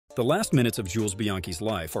The last minutes of Jules Bianchi's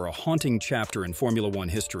life are a haunting chapter in Formula One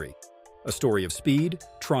history. A story of speed,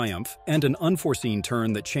 triumph, and an unforeseen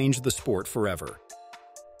turn that changed the sport forever.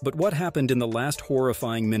 But what happened in the last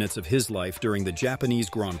horrifying minutes of his life during the Japanese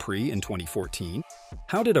Grand Prix in 2014?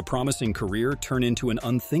 How did a promising career turn into an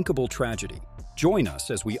unthinkable tragedy? Join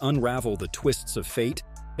us as we unravel the twists of fate,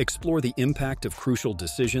 explore the impact of crucial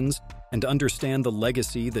decisions, and understand the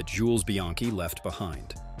legacy that Jules Bianchi left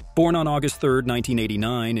behind. Born on August 3,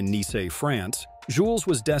 1989 in Nice, France, Jules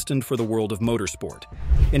was destined for the world of motorsport,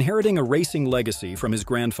 inheriting a racing legacy from his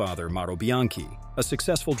grandfather Mauro Bianchi, a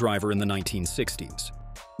successful driver in the 1960s.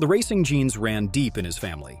 The racing genes ran deep in his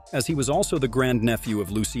family, as he was also the grandnephew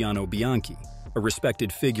of Luciano Bianchi, a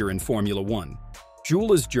respected figure in Formula One.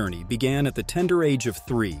 Jules' journey began at the tender age of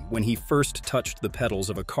 3 when he first touched the pedals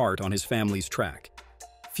of a kart on his family's track.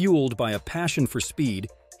 Fueled by a passion for speed,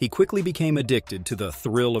 he quickly became addicted to the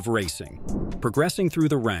thrill of racing. Progressing through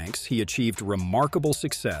the ranks, he achieved remarkable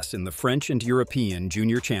success in the French and European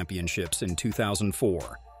Junior Championships in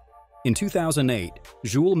 2004. In 2008,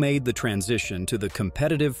 Jules made the transition to the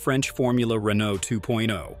competitive French Formula Renault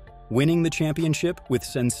 2.0, winning the championship with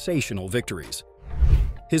sensational victories.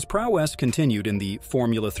 His prowess continued in the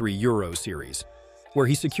Formula 3 Euro Series, where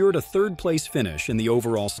he secured a third-place finish in the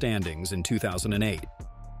overall standings in 2008.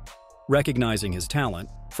 Recognizing his talent,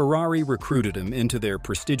 Ferrari recruited him into their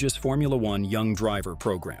prestigious Formula One Young Driver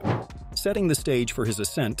program, setting the stage for his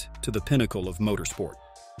ascent to the pinnacle of motorsport.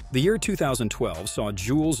 The year 2012 saw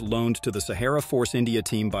Jules loaned to the Sahara Force India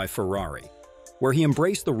team by Ferrari, where he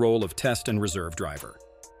embraced the role of test and reserve driver.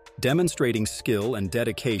 Demonstrating skill and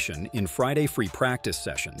dedication in Friday free practice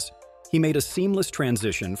sessions, he made a seamless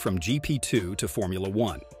transition from GP2 to Formula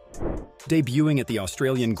One. Debuting at the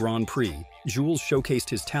Australian Grand Prix, Jules showcased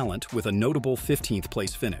his talent with a notable 15th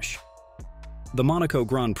place finish. The Monaco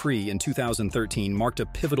Grand Prix in 2013 marked a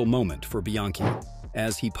pivotal moment for Bianchi,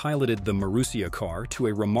 as he piloted the Marussia car to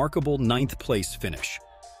a remarkable 9th place finish,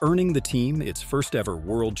 earning the team its first ever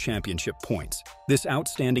World Championship points. This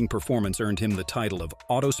outstanding performance earned him the title of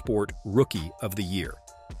Autosport Rookie of the Year,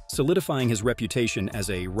 solidifying his reputation as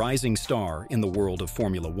a rising star in the world of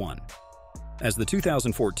Formula One. As the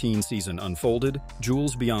 2014 season unfolded,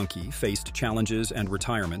 Jules Bianchi faced challenges and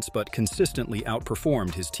retirements but consistently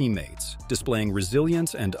outperformed his teammates, displaying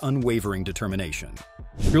resilience and unwavering determination.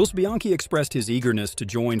 Jules Bianchi expressed his eagerness to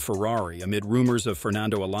join Ferrari amid rumors of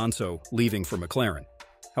Fernando Alonso leaving for McLaren.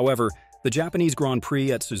 However, the Japanese Grand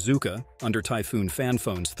Prix at Suzuka, under Typhoon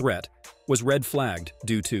Fanfone's threat, was red-flagged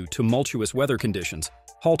due to tumultuous weather conditions,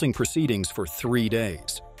 halting proceedings for 3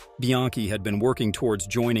 days. Bianchi had been working towards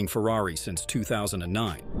joining Ferrari since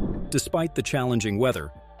 2009. Despite the challenging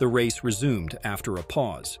weather, the race resumed after a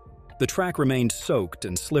pause. The track remained soaked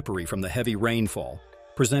and slippery from the heavy rainfall,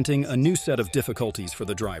 presenting a new set of difficulties for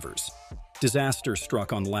the drivers. Disaster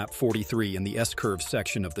struck on lap 43 in the S-curve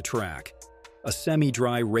section of the track. A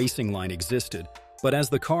semi-dry racing line existed, but as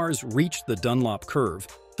the cars reached the Dunlop curve,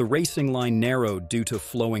 the racing line narrowed due to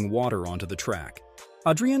flowing water onto the track.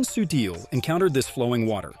 Adrien Sutil encountered this flowing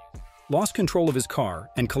water, lost control of his car,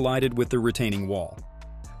 and collided with the retaining wall.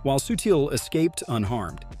 While Sutil escaped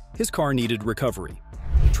unharmed, his car needed recovery.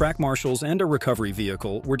 Track marshals and a recovery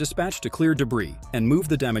vehicle were dispatched to clear debris and move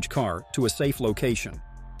the damaged car to a safe location.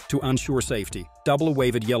 To ensure safety,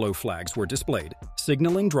 double-waved yellow flags were displayed,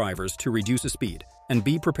 signaling drivers to reduce speed and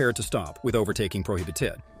be prepared to stop with overtaking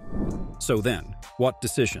prohibited. So then, what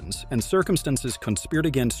decisions and circumstances conspired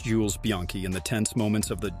against Jules Bianchi in the tense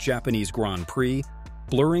moments of the Japanese Grand Prix,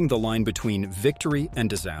 blurring the line between victory and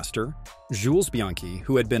disaster? Jules Bianchi,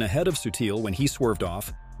 who had been ahead of Sutil when he swerved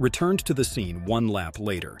off, returned to the scene 1 lap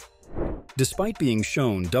later. Despite being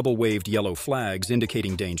shown double-waved yellow flags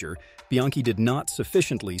indicating danger, Bianchi did not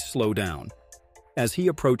sufficiently slow down. As he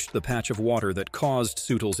approached the patch of water that caused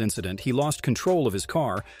Sutil's incident, he lost control of his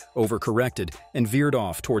car, overcorrected, and veered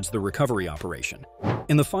off towards the recovery operation.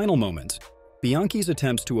 In the final moments, Bianchi's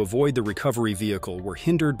attempts to avoid the recovery vehicle were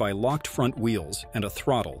hindered by locked front wheels and a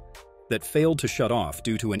throttle that failed to shut off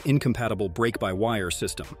due to an incompatible brake-by-wire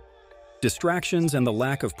system. Distractions and the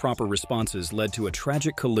lack of proper responses led to a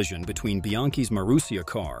tragic collision between Bianchi's Marussia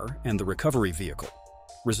car and the recovery vehicle,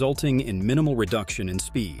 resulting in minimal reduction in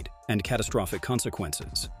speed and catastrophic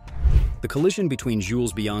consequences. The collision between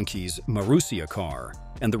Jules Bianchi's Marussia car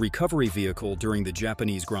and the recovery vehicle during the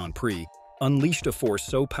Japanese Grand Prix unleashed a force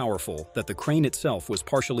so powerful that the crane itself was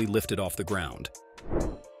partially lifted off the ground.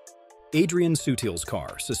 Adrien Sutil's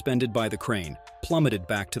car, suspended by the crane, plummeted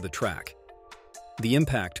back to the track. The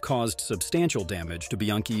impact caused substantial damage to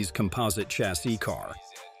Bianchi's composite chassis car,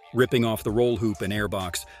 ripping off the roll hoop and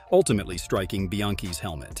airbox, ultimately striking Bianchi's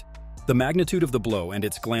helmet. The magnitude of the blow and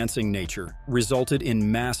its glancing nature resulted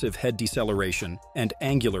in massive head deceleration and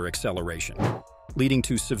angular acceleration, leading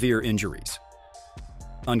to severe injuries.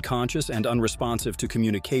 Unconscious and unresponsive to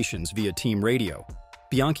communications via team radio,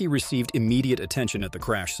 Bianchi received immediate attention at the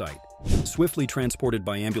crash site. Swiftly transported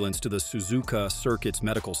by ambulance to the Suzuka Circuits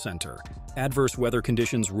Medical Center, adverse weather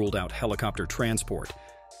conditions ruled out helicopter transport.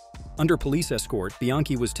 Under police escort,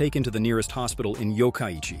 Bianchi was taken to the nearest hospital in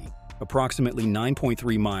Yokkaichi, approximately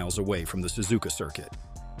 9.3 miles away from the Suzuka circuit.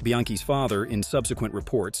 Bianchi's father, in subsequent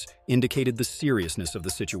reports, indicated the seriousness of the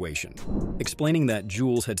situation, explaining that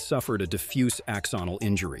Jules had suffered a diffuse axonal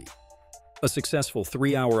injury. A successful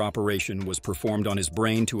 3-hour operation was performed on his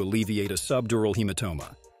brain to alleviate a subdural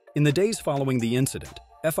hematoma. In the days following the incident,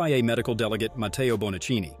 FIA medical delegate Matteo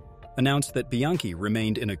Bonaccini announced that Bianchi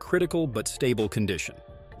remained in a critical but stable condition.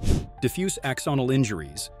 Diffuse axonal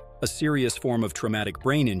injuries, a serious form of traumatic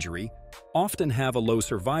brain injury, often have a low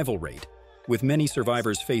survival rate, with many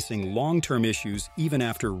survivors facing long-term issues even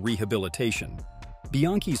after rehabilitation.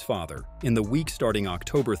 Bianchi's father, in the week starting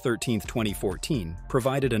October 13, 2014,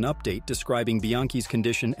 provided an update describing Bianchi's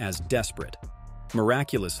condition as desperate.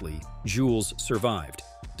 Miraculously, Jules survived,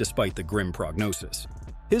 despite the grim prognosis.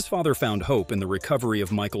 His father found hope in the recovery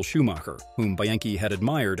of Michael Schumacher, whom Bianchi had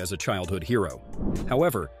admired as a childhood hero.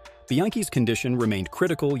 However, Bianchi's condition remained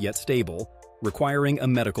critical yet stable, requiring a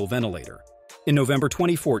medical ventilator. In November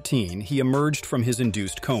 2014, he emerged from his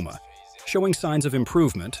induced coma, showing signs of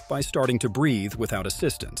improvement by starting to breathe without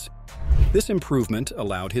assistance. This improvement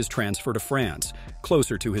allowed his transfer to France,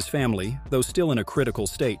 closer to his family, though still in a critical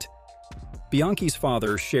state. Bianchi's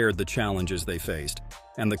father shared the challenges they faced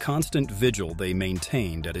and the constant vigil they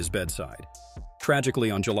maintained at his bedside.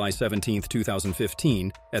 Tragically, on July 17,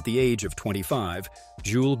 2015, at the age of 25,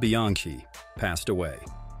 Jules Bianchi passed away.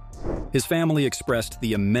 His family expressed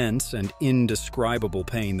the immense and indescribable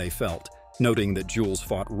pain they felt, noting that Jules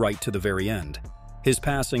fought right to the very end. His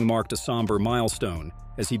passing marked a somber milestone,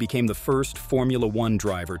 as he became the first Formula One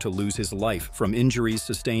driver to lose his life from injuries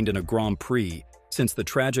sustained in a Grand Prix since the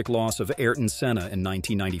tragic loss of Ayrton Senna in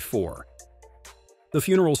 1994. The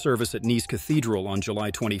funeral service at Nice Cathedral on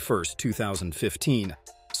July 21, 2015,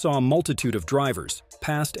 saw a multitude of drivers,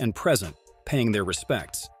 past and present, paying their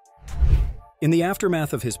respects. In the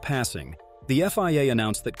aftermath of his passing, the FIA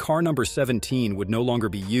announced that car number 17 would no longer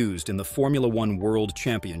be used in the Formula One World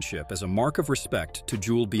Championship as a mark of respect to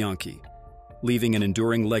Jules Bianchi, leaving an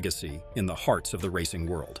enduring legacy in the hearts of the racing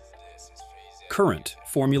world. Current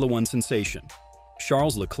Formula One sensation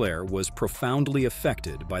Charles Leclerc was profoundly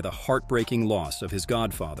affected by the heartbreaking loss of his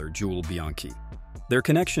godfather, Jules Bianchi. Their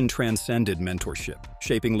connection transcended mentorship,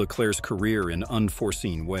 shaping Leclerc's career in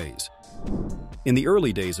unforeseen ways. In the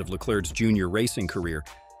early days of Leclerc's junior racing career,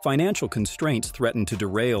 financial constraints threatened to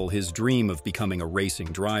derail his dream of becoming a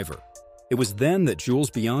racing driver. It was then that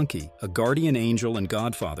Jules Bianchi, a guardian angel and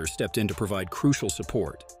godfather, stepped in to provide crucial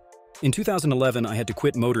support. In 2011, I had to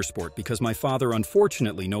quit motorsport because my father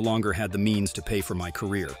unfortunately no longer had the means to pay for my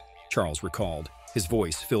career, Charles recalled, his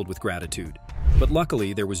voice filled with gratitude. But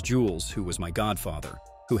luckily, there was Jules, who was my godfather,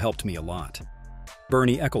 who helped me a lot.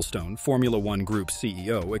 Bernie Ecclestone, Formula One Group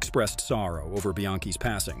CEO, expressed sorrow over Bianchi's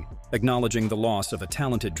passing, acknowledging the loss of a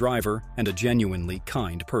talented driver and a genuinely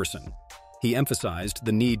kind person. He emphasized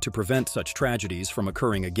the need to prevent such tragedies from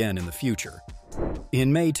occurring again in the future.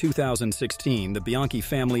 In May 2016, the Bianchi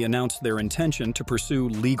family announced their intention to pursue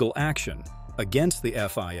legal action against the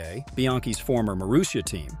FIA, Bianchi's former Marussia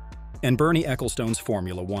team, and Bernie Ecclestone's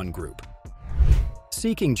Formula One Group.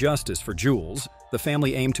 Seeking justice for Jules, the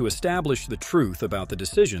family aimed to establish the truth about the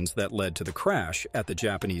decisions that led to the crash at the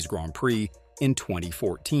Japanese Grand Prix in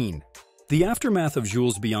 2014. The aftermath of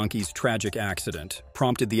Jules Bianchi's tragic accident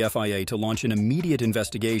prompted the FIA to launch an immediate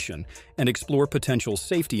investigation and explore potential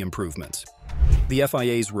safety improvements. The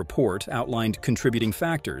FIA's report outlined contributing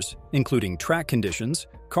factors, including track conditions,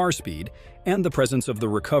 car speed, and the presence of the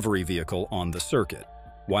recovery vehicle on the circuit.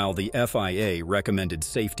 While the FIA recommended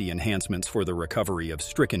safety enhancements for the recovery of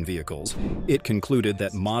stricken vehicles, it concluded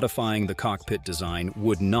that modifying the cockpit design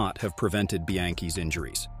would not have prevented Bianchi's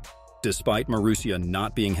injuries. Despite Marussia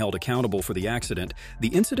not being held accountable for the accident, the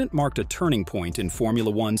incident marked a turning point in Formula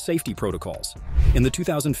One safety protocols. In the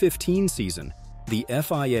 2015 season, the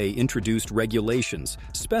FIA introduced regulations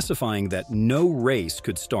specifying that no race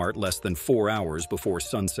could start less than 4 hours before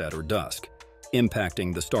sunset or dusk,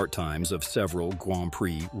 impacting the start times of several Grand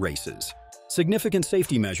Prix races. Significant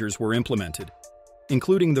safety measures were implemented,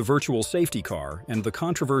 including the virtual safety car and the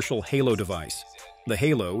controversial Halo device. The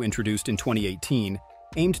Halo, introduced in 2018,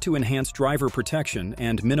 aimed to enhance driver protection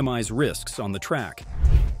and minimize risks on the track.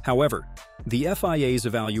 However, the FIA's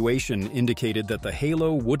evaluation indicated that the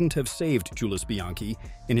halo wouldn't have saved Jules Bianchi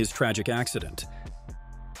in his tragic accident.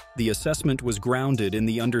 The assessment was grounded in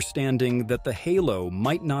the understanding that the halo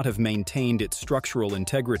might not have maintained its structural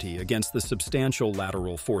integrity against the substantial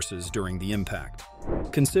lateral forces during the impact.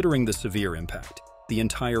 Considering the severe impact, the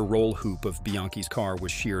entire roll hoop of Bianchi's car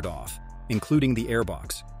was sheared off, including the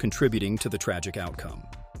airbox, contributing to the tragic outcome.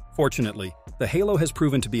 Fortunately, the halo has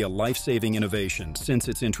proven to be a life-saving innovation since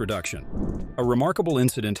its introduction. A remarkable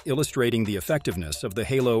incident illustrating the effectiveness of the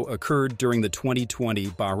halo occurred during the 2020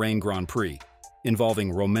 Bahrain Grand Prix,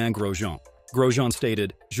 involving Romain Grosjean. Grosjean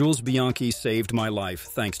stated, "Jules Bianchi saved my life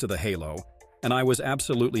thanks to the halo, and I was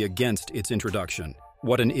absolutely against its introduction.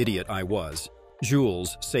 What an idiot I was.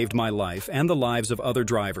 Jules saved my life and the lives of other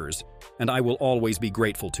drivers, and I will always be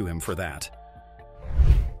grateful to him for that."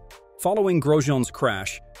 Following Grosjean's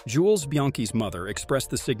crash, Jules Bianchi's mother expressed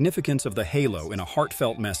the significance of the halo in a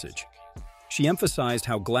heartfelt message. She emphasized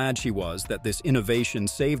how glad she was that this innovation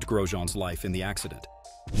saved Grosjean's life in the accident.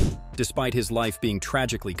 Despite his life being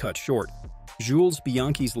tragically cut short, Jules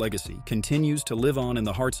Bianchi's legacy continues to live on in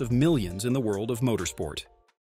the hearts of millions in the world of motorsport.